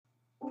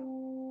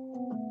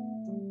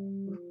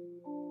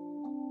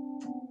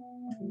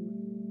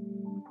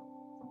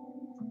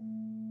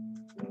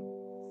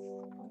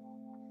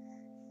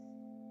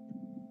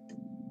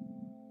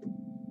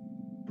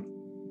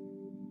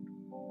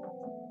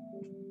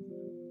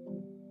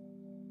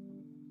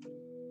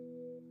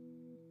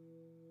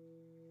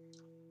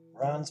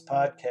Ron's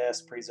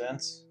podcast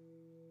presents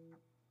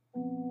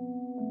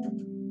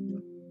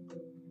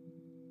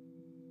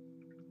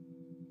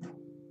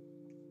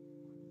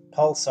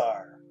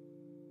Pulsar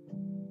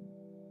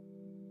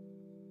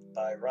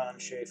by Ron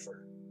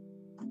Schaefer.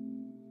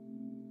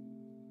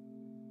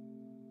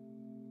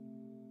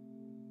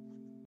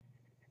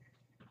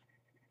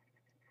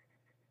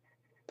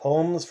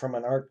 Poems from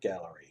an Art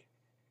Gallery.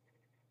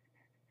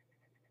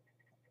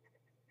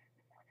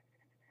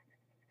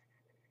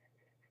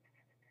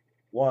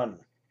 One.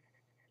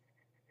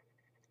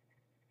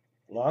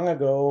 Long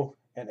ago,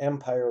 an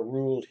empire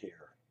ruled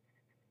here.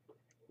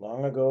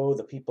 Long ago,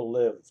 the people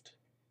lived.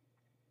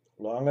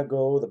 Long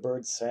ago, the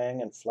birds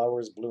sang and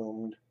flowers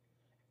bloomed.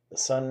 The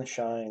sun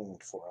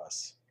shined for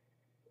us.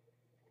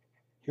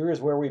 Here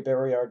is where we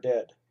bury our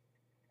dead,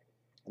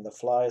 and the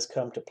flies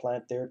come to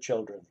plant their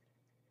children.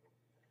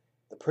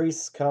 The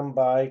priests come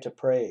by to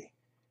pray.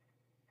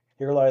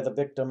 Here lie the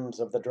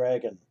victims of the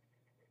dragon,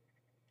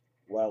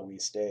 while we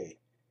stay.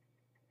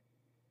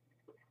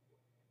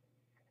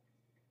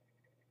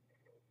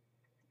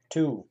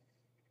 2.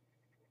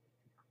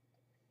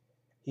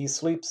 He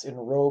sleeps in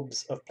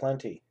robes of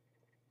plenty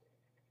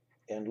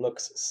and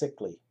looks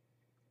sickly,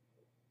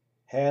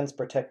 hands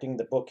protecting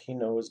the book he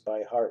knows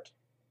by heart.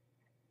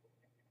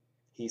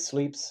 He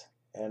sleeps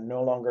and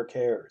no longer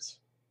cares,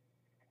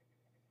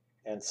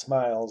 and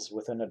smiles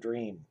within a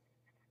dream.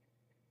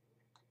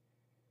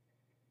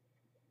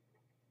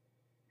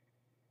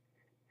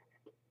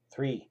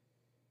 3.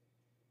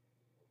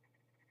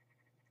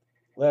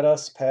 Let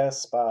us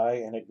pass by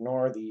and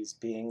ignore these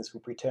beings who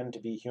pretend to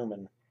be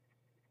human.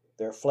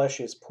 Their flesh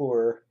is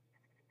poor,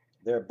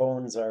 their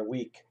bones are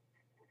weak,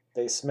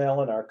 they smell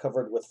and are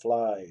covered with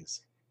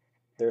flies.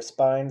 Their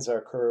spines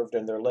are curved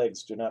and their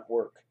legs do not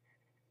work.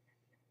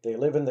 They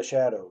live in the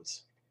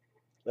shadows.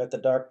 Let the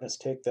darkness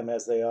take them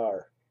as they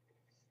are.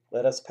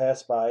 Let us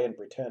pass by and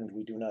pretend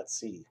we do not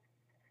see.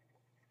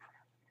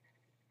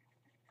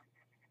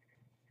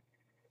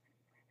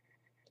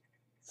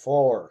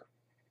 4.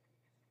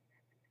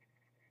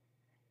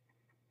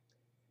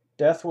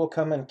 Death will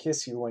come and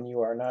kiss you when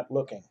you are not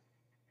looking,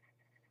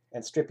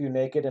 and strip you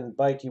naked and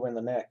bite you in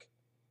the neck.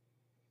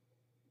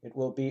 It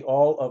will be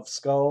all of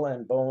skull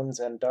and bones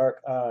and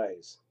dark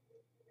eyes,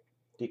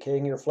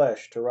 decaying your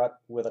flesh to rot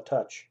with a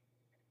touch.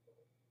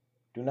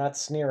 Do not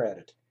sneer at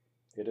it.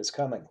 It is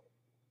coming.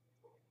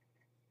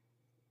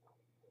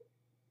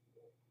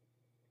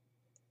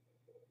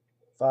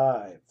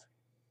 5.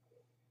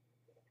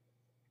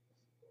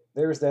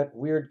 There's that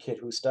weird kid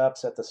who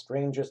stops at the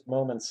strangest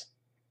moments.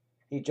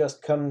 He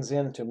just comes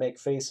in to make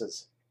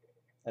faces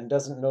and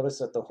doesn't notice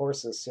that the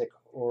horse is sick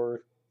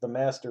or the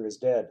master is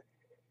dead.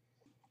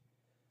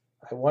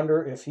 I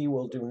wonder if he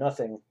will do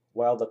nothing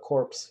while the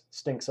corpse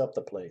stinks up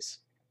the place.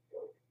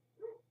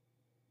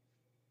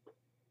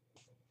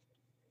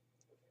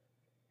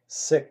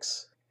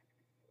 6.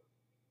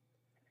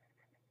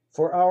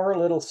 For our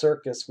little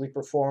circus, we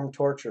perform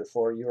torture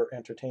for your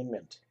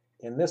entertainment.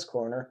 In this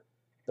corner,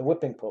 the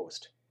whipping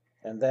post,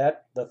 and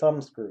that, the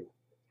thumbscrew.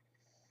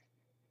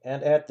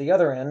 And at the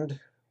other end,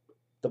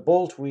 the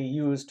bolt we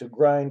use to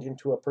grind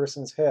into a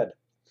person's head.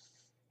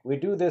 We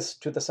do this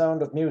to the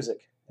sound of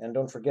music, and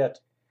don't forget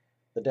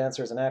the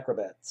dancers and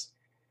acrobats.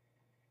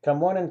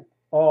 Come one and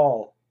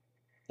all,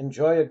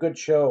 enjoy a good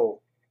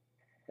show,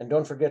 and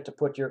don't forget to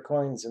put your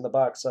coins in the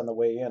box on the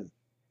way in.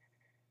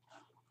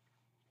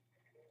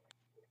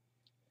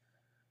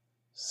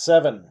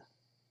 7.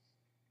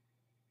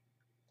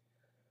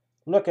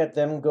 Look at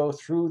them go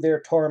through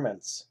their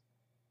torments.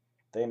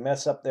 They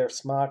mess up their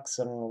smocks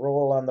and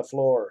roll on the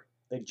floor.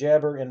 They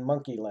jabber in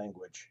monkey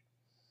language.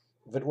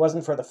 If it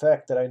wasn't for the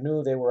fact that I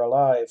knew they were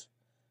alive,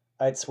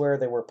 I'd swear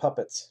they were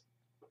puppets.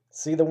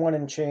 See the one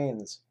in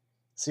chains.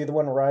 See the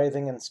one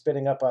writhing and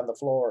spitting up on the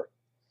floor.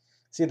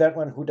 See that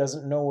one who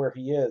doesn't know where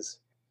he is,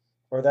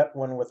 or that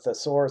one with the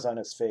sores on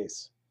his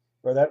face,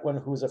 or that one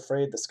who's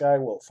afraid the sky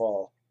will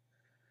fall.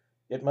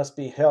 It must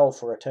be hell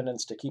for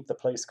attendants to keep the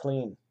place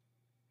clean,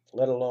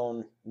 let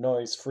alone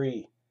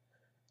noise-free.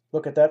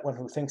 Look at that one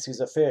who thinks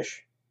he's a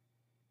fish.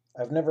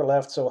 I've never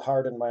laughed so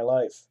hard in my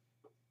life.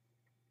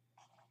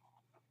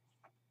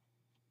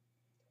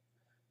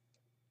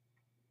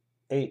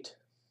 8.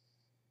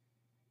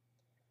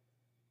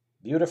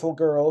 Beautiful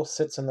girl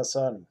sits in the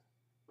sun,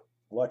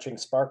 watching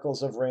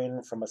sparkles of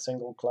rain from a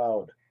single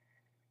cloud,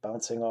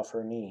 bouncing off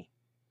her knee.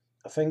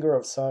 A finger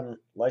of sun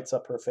lights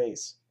up her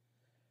face.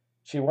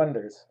 She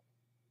wonders,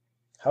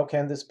 how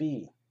can this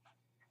be?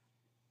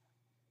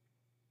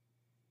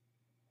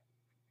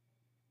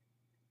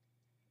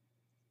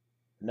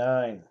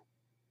 9.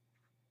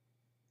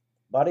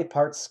 Body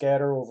parts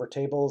scatter over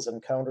tables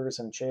and counters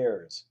and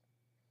chairs.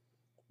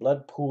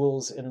 Blood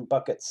pools in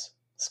buckets.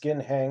 Skin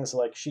hangs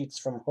like sheets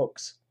from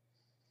hooks.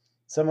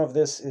 Some of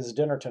this is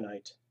dinner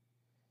tonight.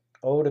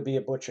 Oh, to be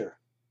a butcher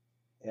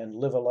and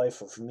live a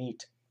life of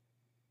meat.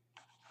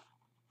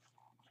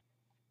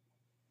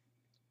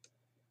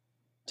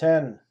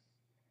 10.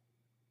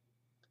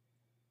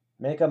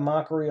 Make a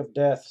mockery of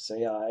death,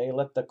 say I.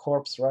 Let the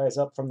corpse rise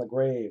up from the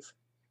grave.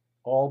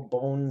 all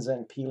bones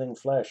and peeling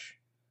flesh.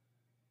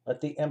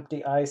 Let the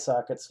empty eye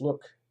sockets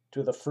look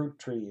to the fruit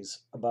trees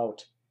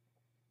about.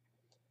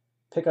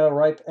 Pick a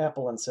ripe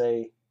apple and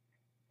say,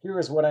 "Here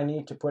is what I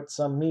need to put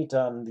some meat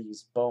on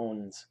these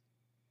bones."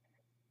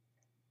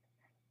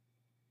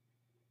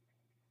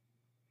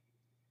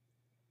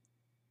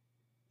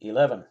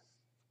 (11)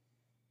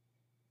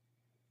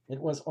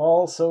 It was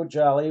all so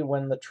jolly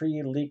when the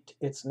tree leaked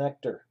its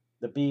nectar,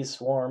 the bees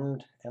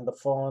swarmed, and the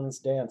fawns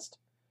danced,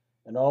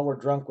 and all were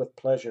drunk with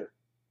pleasure.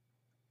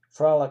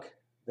 Frolic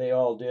they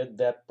all did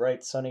that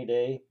bright sunny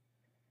day.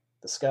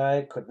 The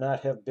sky could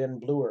not have been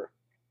bluer,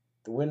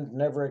 the wind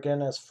never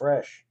again as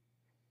fresh.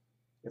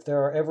 If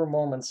there are ever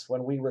moments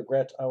when we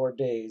regret our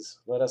days,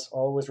 let us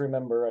always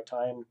remember a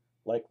time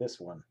like this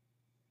one.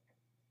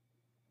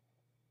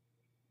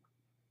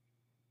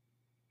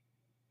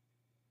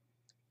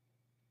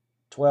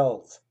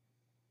 (12)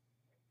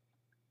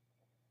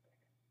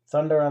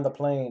 Thunder on the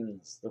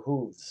plains, the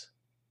hooves.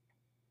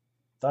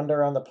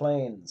 Thunder on the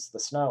plains, the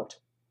snout.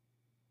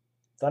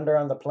 Thunder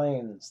on the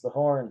plains, the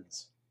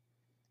horns.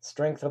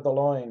 Strength of the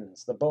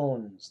loins, the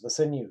bones, the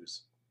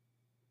sinews.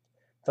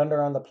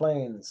 Thunder on the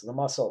plains, the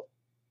muscle.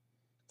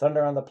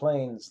 Thunder on the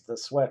plains, the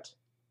sweat.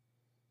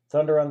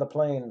 Thunder on the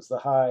plains, the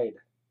hide.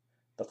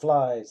 The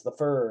flies, the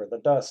fur, the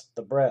dust,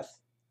 the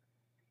breath.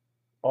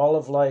 All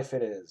of life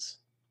it is.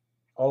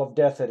 All of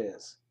death it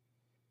is.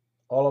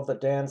 All of the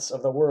dance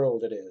of the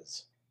world it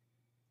is.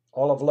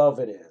 All of love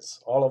it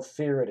is. All of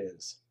fear it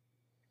is.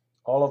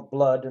 All of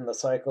blood in the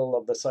cycle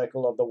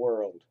of the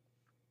world.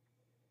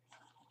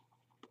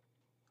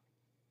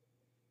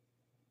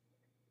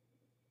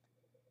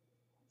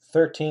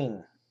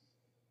 (13)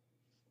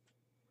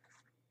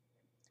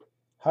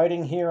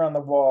 Hiding here on the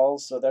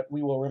walls so that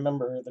we will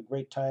remember the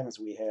great times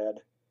we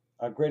had,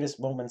 our greatest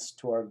moments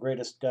to our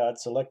greatest God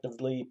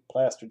selectively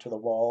plastered to the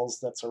walls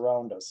that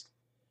surround us.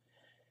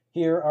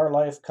 Here our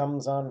life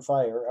comes on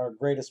fire, our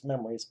greatest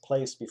memories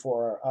placed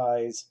before our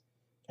eyes,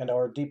 and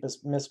our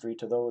deepest mystery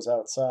to those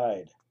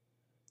outside.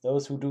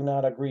 Those who do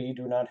not agree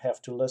do not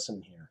have to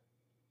listen here.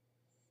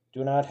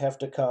 Do not have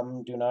to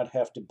come, do not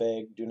have to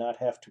beg, do not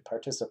have to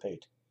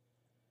participate.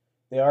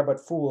 They are but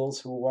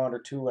fools who wander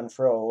to and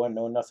fro and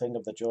know nothing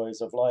of the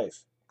joys of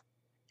life,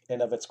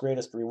 and of its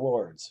greatest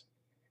rewards,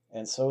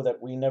 and so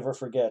that we never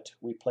forget,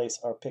 we place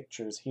our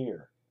pictures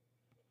here.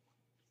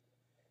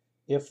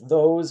 If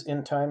those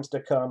in times to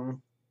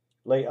come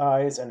lay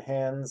eyes and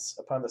hands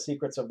upon the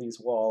secrets of these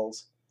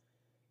walls,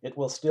 it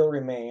will still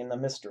remain a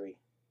mystery.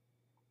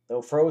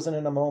 Though frozen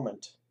in a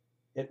moment,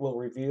 it will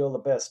reveal the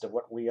best of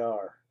what we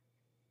are.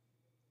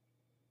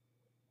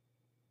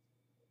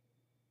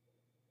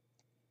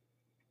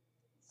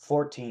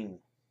 (14)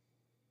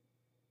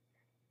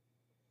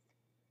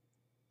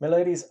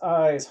 Milady's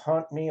eyes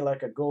haunt me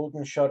like a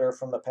golden shutter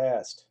from the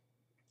past,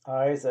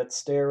 eyes that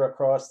stare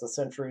across the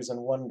centuries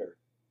in wonder.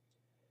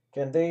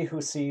 Can they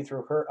who see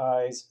through her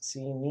eyes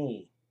see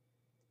me?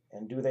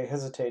 And do they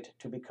hesitate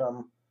to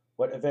become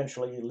what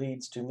eventually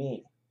leads to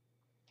me?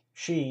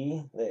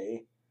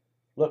 They,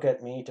 look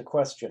at me to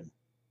question,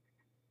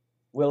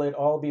 will it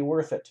all be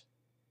worth it?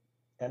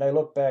 And I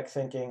look back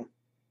thinking,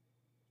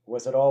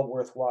 was it all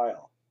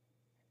worthwhile?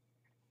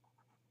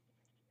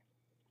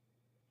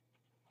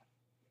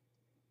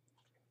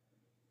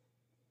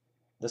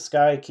 The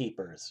Sky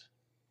Keepers.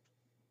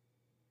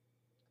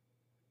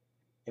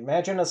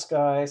 Imagine a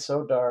sky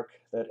so dark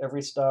that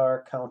every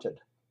star counted,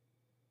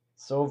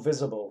 so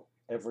visible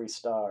every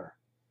star.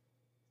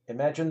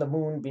 Imagine the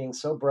moon being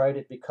so bright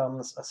it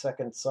becomes a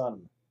second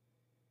sun.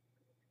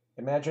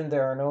 Imagine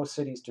there are no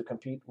cities to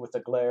compete with the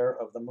glare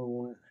of the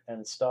moon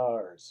and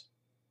stars.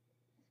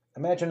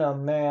 Imagine a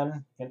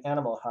man in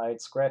animal hide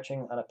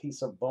scratching on a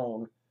piece of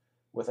bone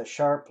with a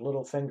sharp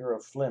little finger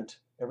of flint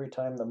every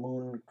time the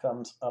moon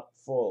comes up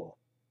full.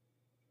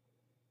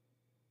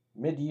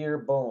 Mid-year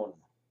bone.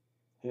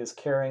 His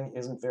carrying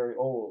isn't very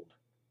old.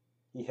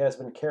 He has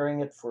been carrying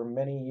it for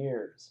many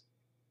years.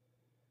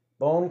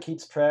 Bone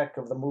keeps track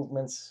of the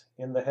movements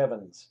in the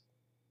heavens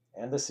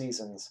and the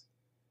seasons,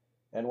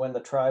 and when the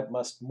tribe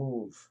must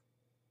move.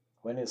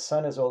 When his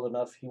son is old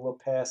enough, he will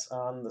pass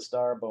on the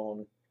star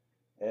bone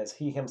as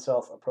he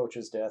himself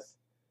approaches death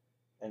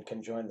and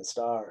can join the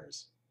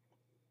stars.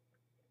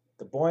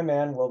 The boy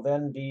man will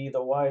then be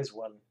the wise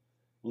one,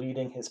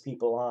 leading his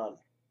people on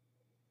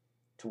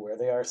to where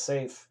they are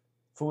safe,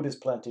 food is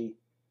plenty,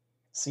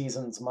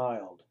 seasons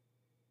mild.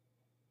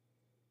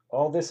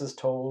 All this is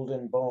told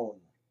in bone.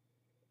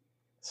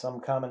 Some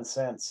common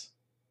sense,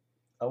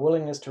 a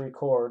willingness to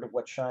record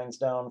what shines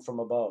down from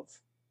above.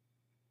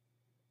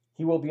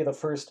 He will be the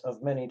first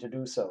of many to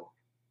do so,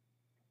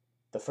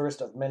 the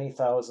first of many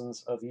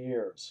thousands of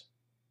years.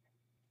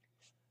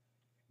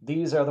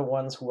 These are the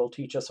ones who will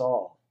teach us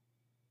all.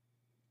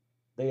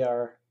 They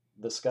are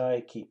the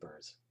Sky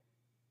Keepers.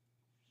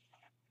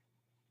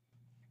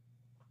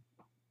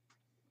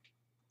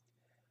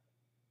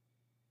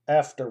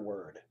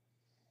 Afterword.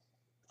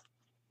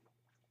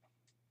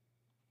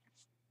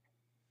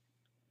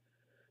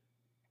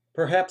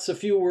 Perhaps a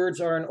few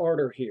words are in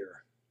order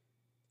here.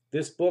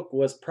 This book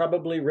was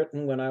probably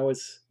written when I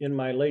was in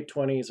my late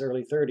 20s,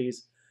 early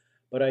 30s,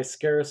 but I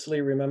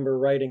scarcely remember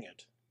writing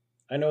it.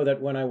 I know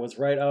that when I was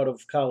right out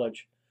of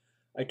college,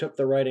 I took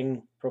the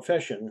writing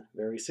profession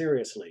very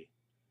seriously,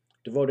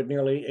 devoted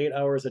nearly 8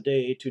 hours a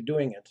day to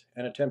doing it,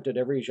 and attempted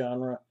every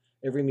genre,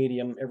 every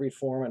medium, every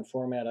form and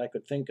format I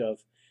could think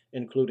of,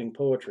 including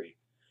poetry.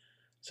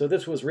 So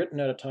this was written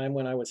at a time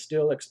when I was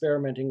still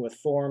experimenting with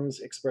forms,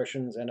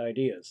 expressions, and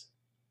ideas.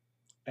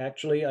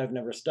 Actually, I've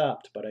never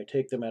stopped, but I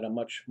take them at a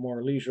much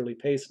more leisurely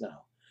pace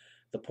now.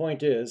 The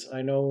point is,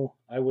 I know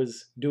I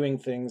was doing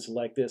things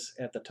like this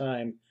at the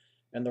time,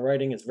 and the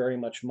writing is very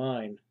much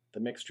mine. The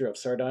mixture of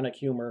sardonic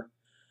humor,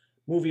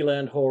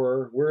 movieland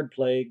horror,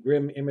 wordplay,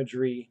 grim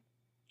imagery,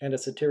 and a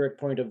satiric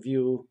point of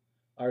view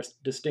are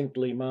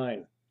distinctly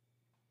mine.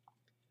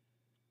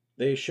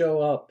 They show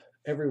up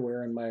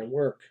everywhere in my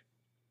work,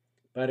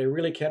 but I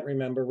really can't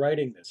remember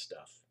writing this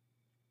stuff.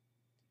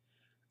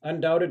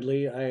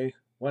 Undoubtedly, I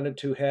wanted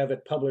to have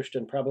it published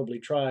and probably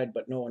tried,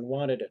 but no one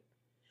wanted it.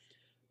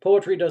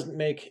 Poetry doesn't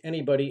make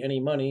anybody any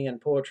money, and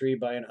poetry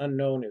by an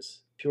unknown is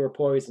pure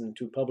poison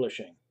to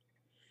publishing.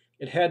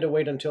 It had to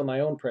wait until my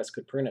own press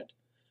could print it.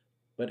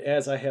 But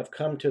as I have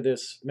come to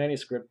this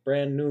manuscript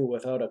brand new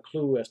without a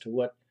clue as to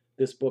what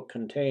this book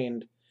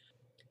contained,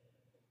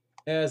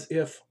 as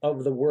if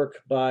of the work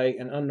by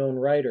an unknown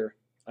writer,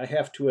 I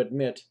have to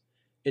admit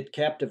it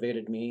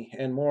captivated me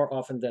and more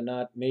often than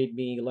not made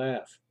me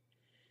laugh.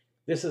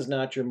 This is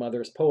not your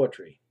mother's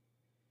poetry.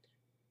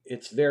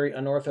 Its very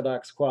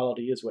unorthodox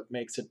quality is what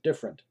makes it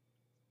different.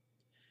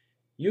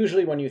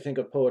 Usually when you think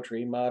of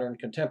poetry, modern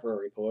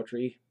contemporary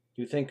poetry,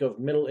 you think of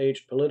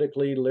middle-aged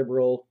politically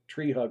liberal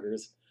tree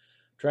huggers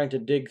trying to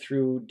dig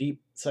through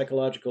deep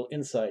psychological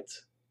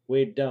insights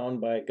weighed down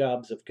by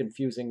gobs of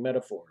confusing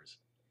metaphors.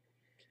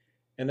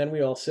 And then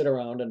we all sit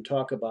around and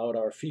talk about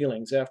our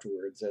feelings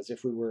afterwards as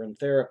if we were in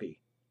therapy.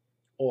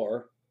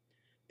 Or,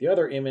 the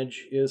other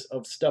image is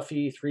of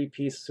stuffy,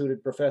 three-piece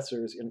suited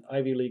professors in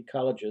Ivy League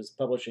colleges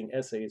publishing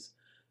essays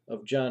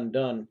of John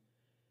Donne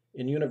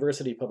in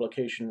university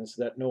publications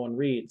that no one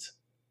reads.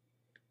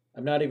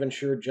 I'm not even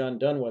sure John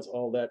Donne was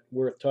all that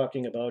worth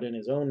talking about in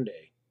his own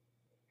day.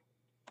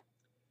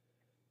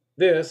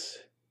 This,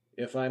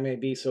 if I may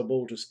be so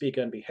bold to speak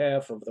on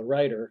behalf of the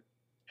writer,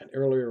 an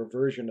earlier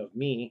version of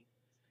me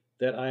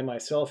that I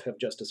myself have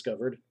just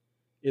discovered,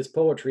 is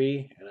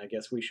poetry, and I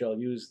guess we shall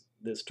use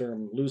this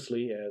term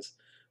loosely, as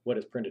what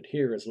is printed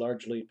here is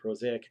largely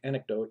prosaic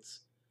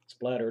anecdotes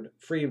splattered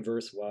free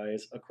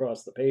verse-wise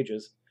across the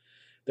pages,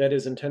 that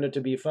is intended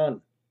to be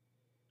fun,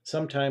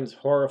 sometimes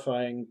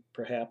horrifying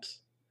perhaps,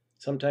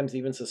 sometimes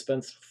even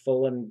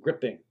suspenseful and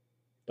gripping,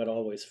 but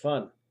always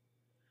fun.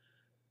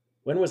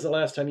 When was the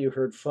last time you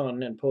heard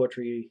fun and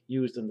poetry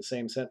used in the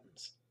same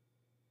sentence?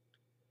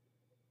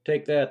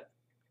 Take that,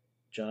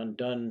 John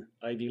Donne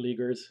Ivy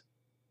Leaguers.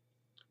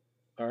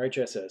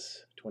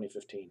 RHSS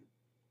 2015.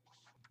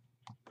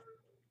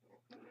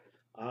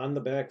 On the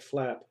Back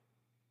Flap.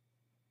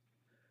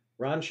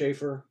 Ron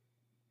Schaefer,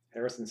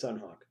 Harrison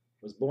Sunhawk,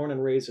 was born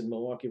and raised in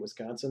Milwaukee,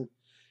 Wisconsin.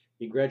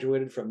 He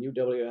graduated from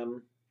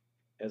UWM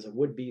as a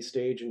would-be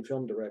stage and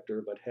film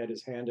director, but had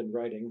his hand in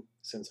writing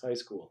since high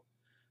school.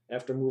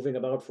 After moving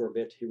about for a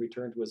bit, he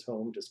returned to his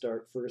home to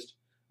start first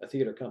a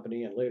theater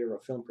company and later a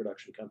film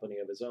production company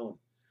of his own.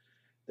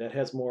 That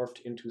has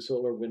morphed into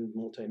Solar Wind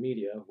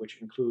Multimedia,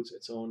 which includes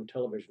its own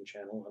television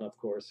channel and, of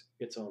course,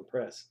 its own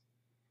press.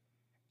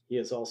 He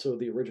is also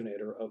the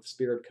originator of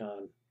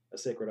SpiritCon, a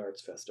sacred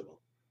arts festival.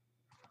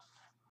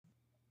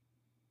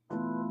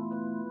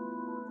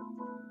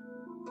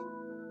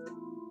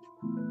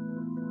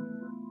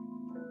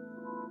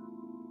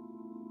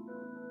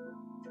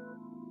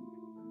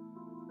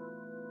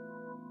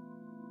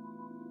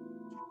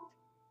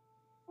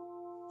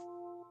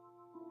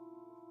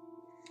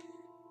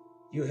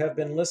 You have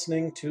been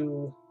listening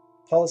to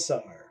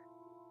Pulsar,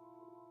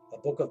 a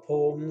book of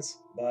poems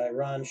by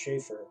Ron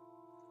Schaefer,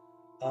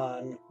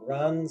 on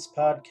Ron's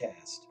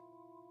podcast.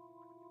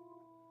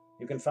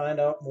 You can find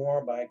out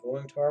more by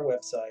going to our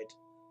website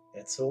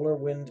at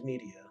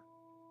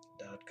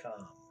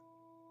solarwindmedia.com.